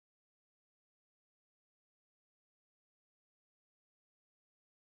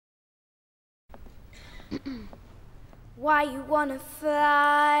Why you wanna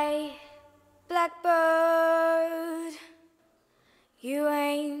fly, blackbird? You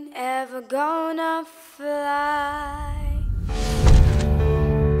ain't ever gonna fly.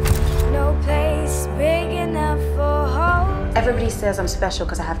 No place big enough for hope. Everybody says I'm special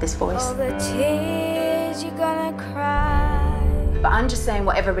because I have this voice. All the tears you're gonna cry. But I'm just saying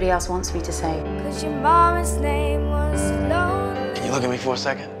what everybody else wants me to say. 'Cause your mama's name was lonely. Can you look at me for a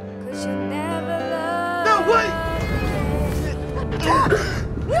second? 'Cause you never loved. No, wait!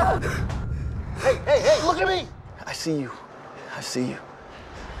 Hey, look at me! I see you. I see you.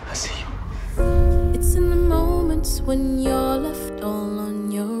 I see you. It's in the moments when you're left all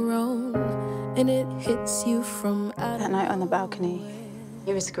on your own, and it hits you from out. That night on the balcony,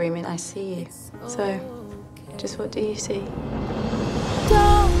 you were screaming, "I see you." So, just what do you see?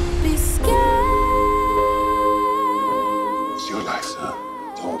 Don't be scared. It's your life, sir.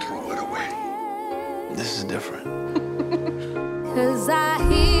 Don't throw it away. This is different. 'Cause I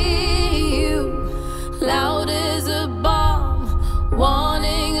hear you loud as a bomb,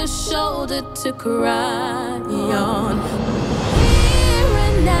 wanting a shoulder to cry on. Here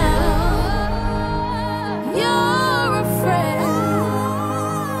and now, you're a friend.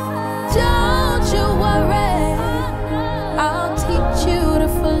 Don't you worry, I'll teach you to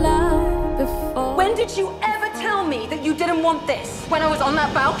fly before. When did you ever tell me that you didn't want this? When I was on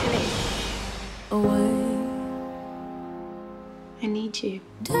that balcony? Away. I need you.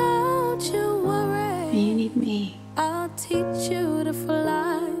 Don't you worry. And you need me. I'll teach you to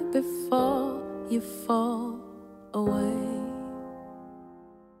fly before you fall away.